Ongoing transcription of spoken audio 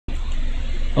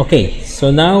Okay,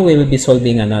 so now we will be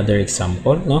solving another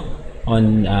example, no,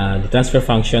 on the transfer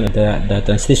function of the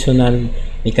translational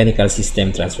mechanical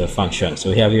system transfer function. So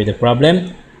we have here the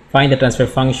problem: find the transfer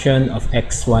function of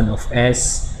x1 of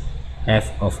s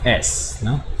f of s,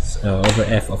 no, so over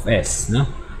f of s, no.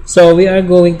 So we are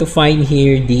going to find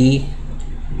here the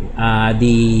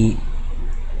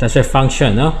transfer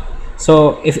function, no.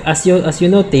 So if as you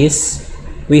notice,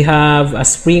 we have a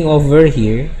spring over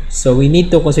here, so we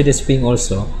need to consider spring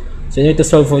also. So in order to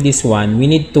solve for this one, we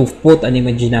need to put an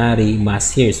imaginary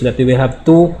mass here so that we will have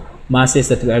two masses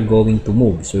that we are going to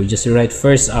move. So we just write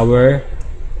first our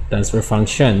transfer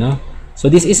function, no. So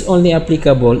this is only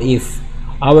applicable if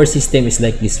our system is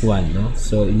like this one, no,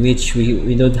 so in which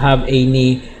we don't have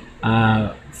any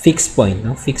fixed point,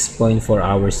 no, fixed point for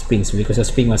our springs, because a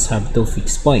spring must have two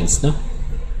fixed points, no.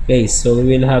 Okay, so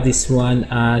we will have this one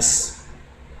as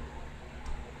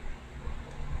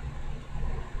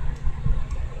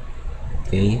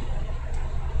okay,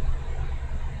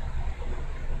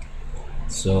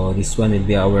 so this one will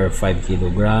be our 5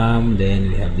 kilogram. Then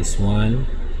we have this one,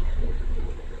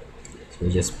 so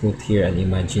we just put here an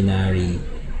imaginary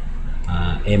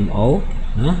MO,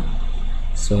 no?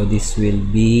 So this will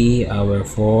be our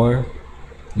 4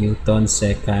 Newton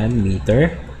second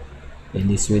meter, and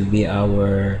this will be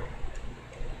our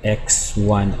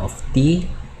x1 of t,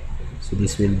 so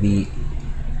this will be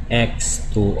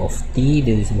x2 of t.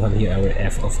 Then we have here our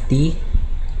f of t,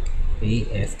 okay,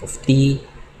 f of t,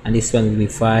 and this one will be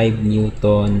 5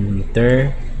 Newton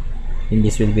meter, and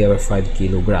this will be our 5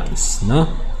 kilograms, no.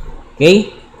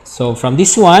 Okay, so from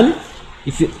this one,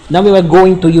 if you now we are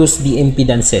going to use the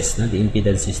impedances, no? The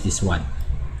impedance is this one.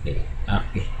 Okay,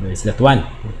 okay, where is that one?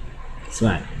 This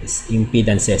one is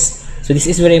impedances. So this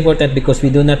is very important because we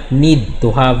do not need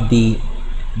to have the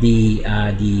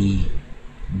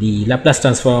Laplace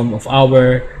transform of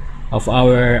our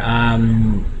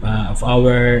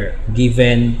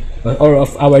given or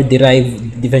of our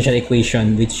derived differential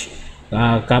equation, which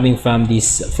coming from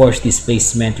this force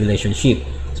displacement relationship.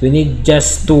 So we need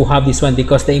just to have this one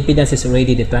because the impedance is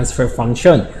already the transfer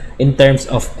function in terms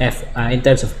of in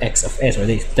terms of x of s, or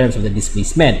in terms of the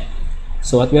displacement.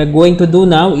 So what we are going to do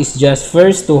now is just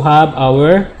first to have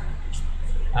our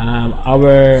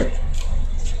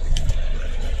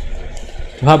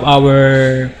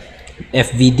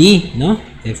FVD, no,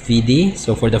 FVD.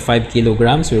 So for the 5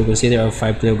 kilograms, we will consider our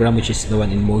 5 kilogram, which is the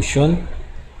one in motion.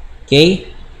 Okay,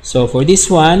 so for this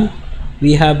one,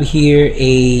 we have here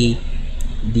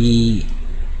the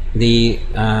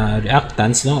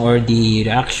reactance, no, or the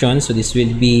reaction. So this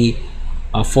will be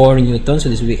 4 Newton, so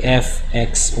this will be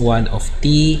fx1 of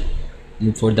t.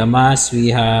 And for the mass we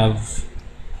have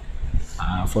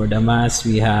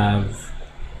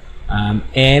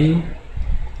m,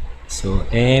 so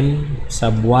m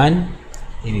sub 1.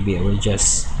 Maybe I will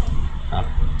just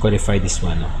qualify this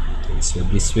one, no? So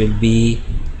this will be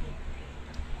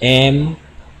m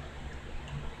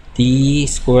t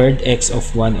squared x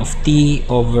of 1 of t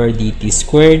over dt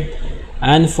squared,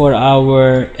 and for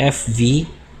our fv,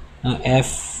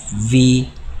 fvx,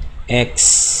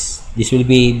 this will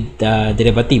be the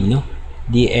derivative, no,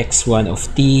 dx1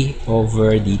 of t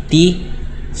over dt.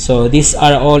 So these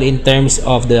are all in terms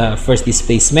of the first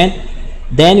displacement.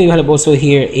 Then we have also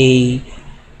here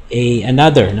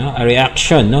another, no, a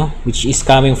reaction, no, which is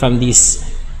coming from this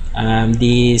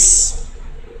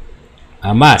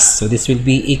mass. So this will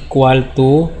be equal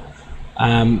to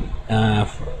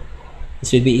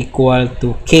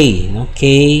k, no,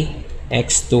 k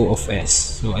x2 of s.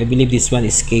 So I believe this one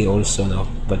is k also, no,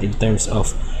 but in terms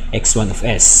of x1 of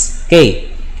s. Okay,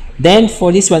 then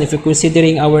for this one, if you're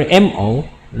considering our MO,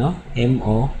 no,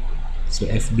 MO, so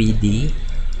FBD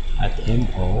at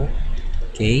MO.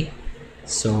 Okay,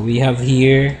 so we have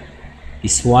here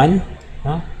this one,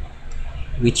 no,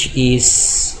 which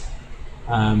is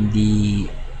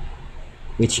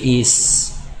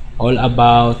all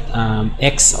about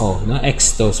XO, no,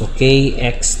 X2. So K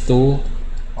X2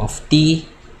 of T,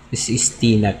 this is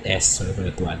T not S, sorry for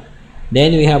that one.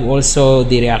 Then we have also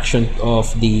the reaction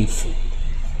of this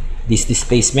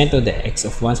displacement of the X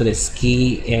of 1, so that's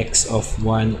K X of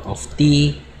 1 of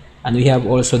T, and we have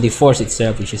also the force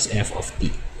itself, which is F of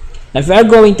T. Now if we are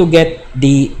going to get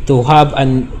to have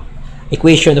an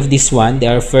equation of this one, they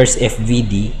are first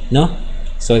FVD, no.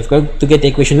 So if we're going to get the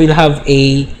equation, we have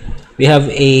an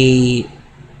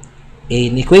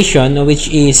equation which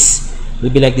will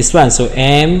be like this one. So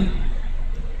m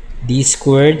d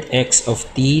squared x of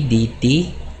t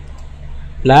dt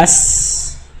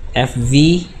plus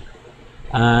fv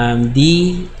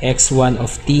d x1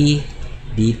 of t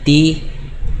dt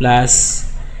plus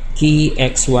k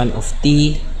x1 of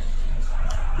t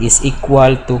is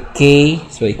equal to k.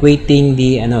 So equating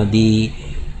the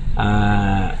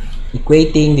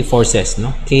equating the forces,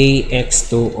 no,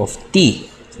 kx2 of t.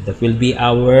 So that will be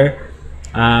our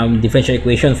differential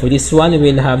equation. For this one, we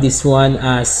will have this one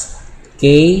as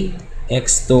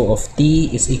kx2 of t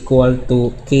is equal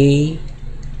to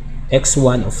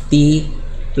kx1 of t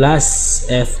plus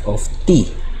f of t.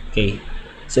 Okay,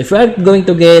 so if we are going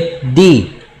to get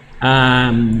the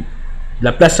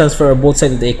Laplace transfer of both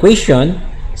sides of the equation,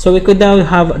 so we could now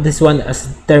have this one as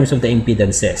terms of the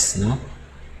impedances, no?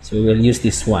 So we will use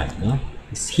this one, no?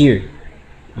 It's here.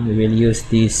 We will use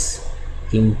these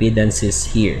impedances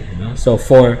here, no? So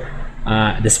for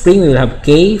the spring, we will have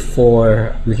K.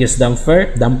 For viscous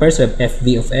dampers, we have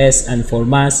FV of S, and for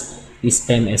mass is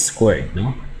ms squared,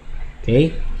 no?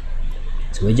 Okay,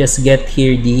 so we just get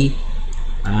here the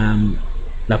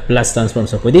Laplace transform.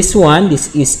 So for this one,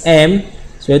 this is m,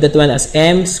 so that one as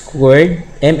ms squared.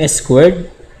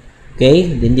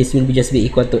 Okay, then this will just be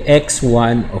equal to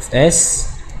x1 of s.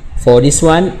 For this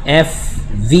one,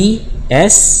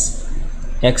 fvs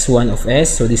x1 of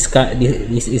s. So this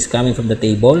is coming from the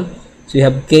table. So you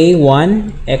have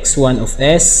k1 x1 of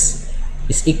s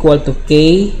is equal to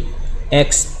k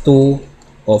x2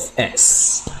 of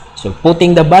s. So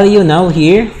putting the value now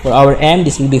here for our m,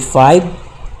 this will be 5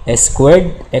 s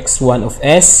squared x1 of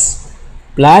s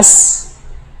plus,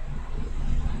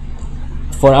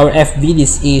 for our fb,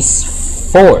 this is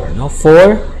 4, no,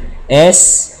 4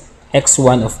 s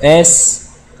x1 of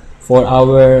s. For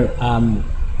our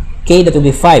k, that will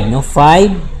be 5, no,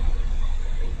 5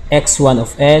 x1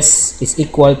 of s is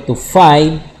equal to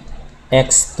 5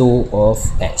 x2 of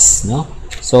s, no.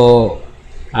 So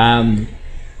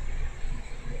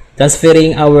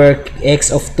transferring our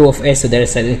x of 2 of s to the other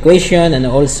side of the equation, and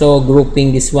also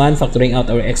grouping this one, factoring out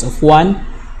our x of 1,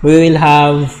 we will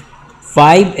have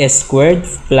 5s squared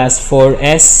plus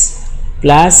 4s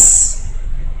plus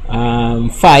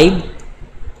 5.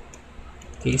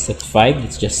 Okay, so 5,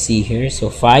 let's just see here. So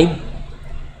 5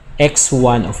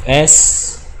 x1 of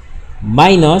s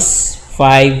minus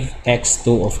 5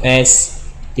 x2 of s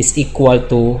is equal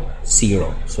to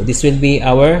 0. So this will be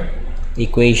our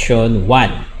equation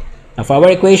 1. Now for our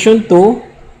equation 2,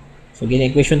 so again,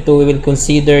 equation 2, we will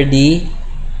consider the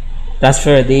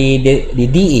transfer the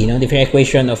DE, no, different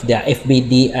equation of the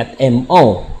FBD at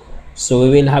MO. So we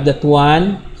will have that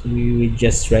one. So we will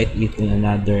just write it in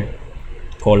another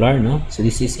color, no. So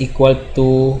this is equal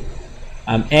to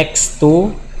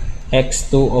x2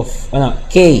 of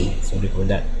k. Sorry for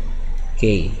that,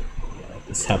 k.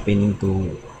 It's happening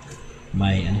to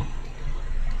my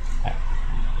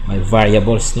my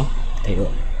variables, no.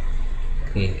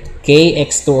 Okay, k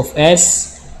x2 of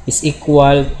s is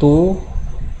equal to,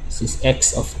 this is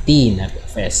x of t, not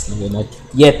of s. No, we're not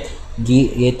yet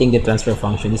getting the transfer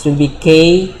function. This will be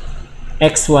k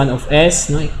x1 of s,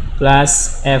 no,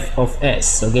 plus f of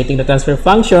s. So getting the transfer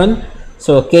function,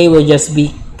 so k will just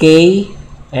be k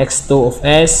x2 of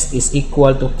s is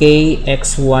equal to k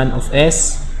x1 of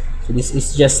s. So this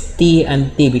is just t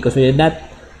and t because we are not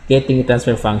getting the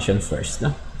transfer function first,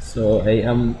 no. So I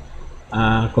am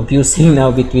confusing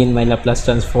now between my Laplace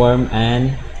transform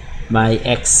and my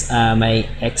x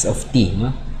of t,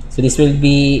 no? So this will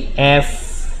be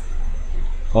f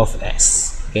of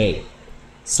s. Okay,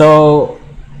 so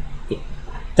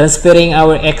transferring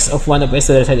our x of 1 of s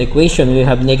to the other side equation, we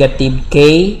have negative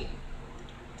k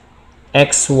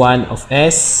x1 of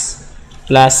s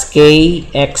plus k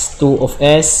x2 of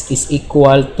s is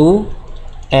equal to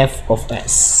f of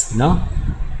s, no.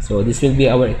 So this will be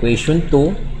our equation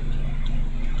 2.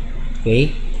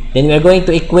 Okay, then we are going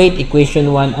to equate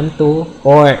equation 1 and 2,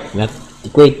 or not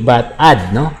equate but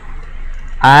add, no,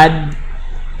 add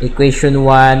equation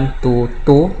 1 to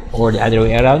 2, or the other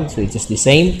way around. So it's just the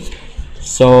same.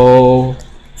 So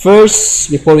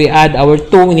first, before we add our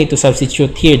 2, we need to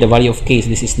substitute here the value of k. So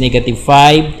this is negative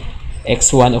 5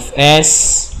 x1 of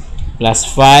s plus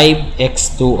 5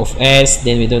 x2 of s.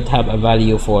 Then we don't have a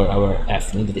value for our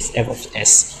f, no? That is f of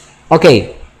s.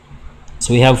 Okay,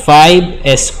 so we have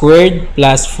 5s squared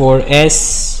plus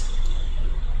 4s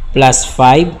plus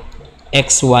 5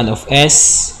 x1 of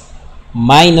s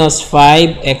minus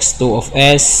 5 x2 of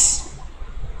s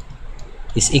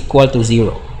is equal to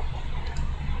 0.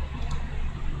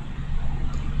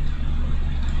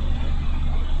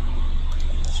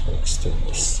 So let's do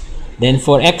this. Then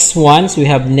for x1, so we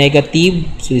have negative,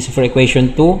 so this is for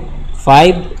equation 2,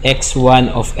 5 x1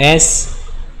 of s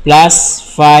plus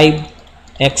 5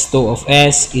 x2 of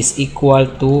s is equal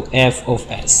to f of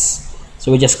s.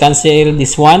 So we just cancel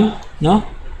this one, no?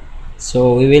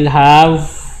 So we will have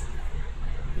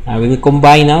We will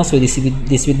combine now. So this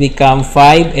will become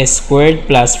 5s squared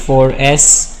plus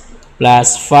 4s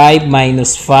plus 5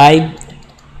 minus 5.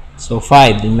 So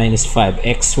 5 then minus 5.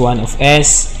 x1 of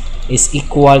s is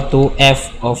equal to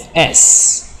f of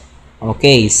s.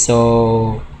 Okay,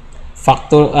 so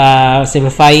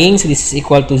simplifying. So this is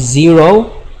equal to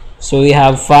 0. So we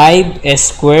have 5s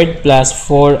squared plus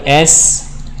 4s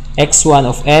x1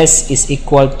 of s is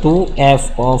equal to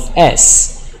f of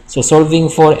s. So solving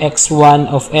for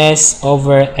x1 of s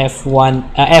over f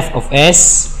of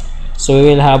s. So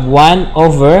we will have 1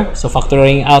 over, so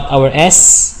factoring out our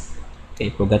s.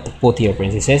 Okay, forgot to put here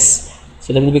parentheses.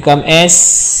 So that will become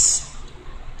s.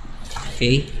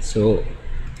 Okay, so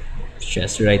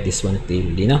just write this one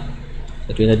clearly, no?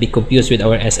 That will not be confused with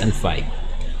our s and 5.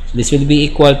 So this will be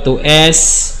equal to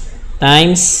s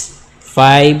times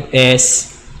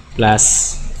 5s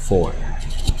plus 4.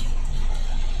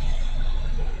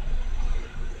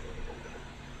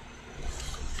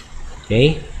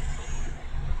 Okay.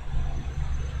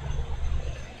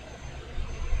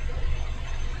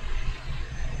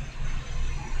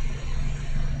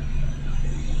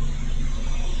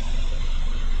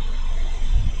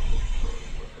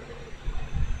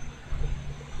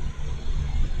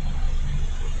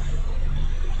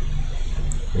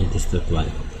 This one.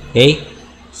 Okay.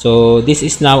 So this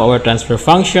is now our transfer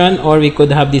function, or we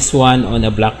could have this one on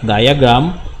a block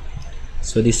diagram.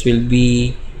 So this will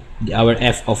be our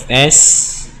f of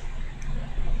s.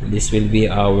 This will be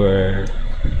our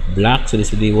block. So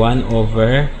this will be 1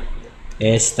 over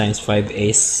s times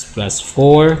 5s plus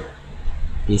 4.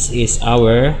 This is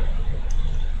our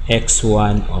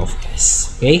x1 of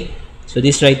s. Okay. So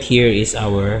this right here is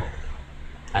our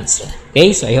answer.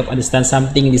 Okay. So I hope you understand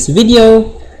something in this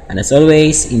video. And as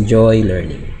always, enjoy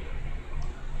learning.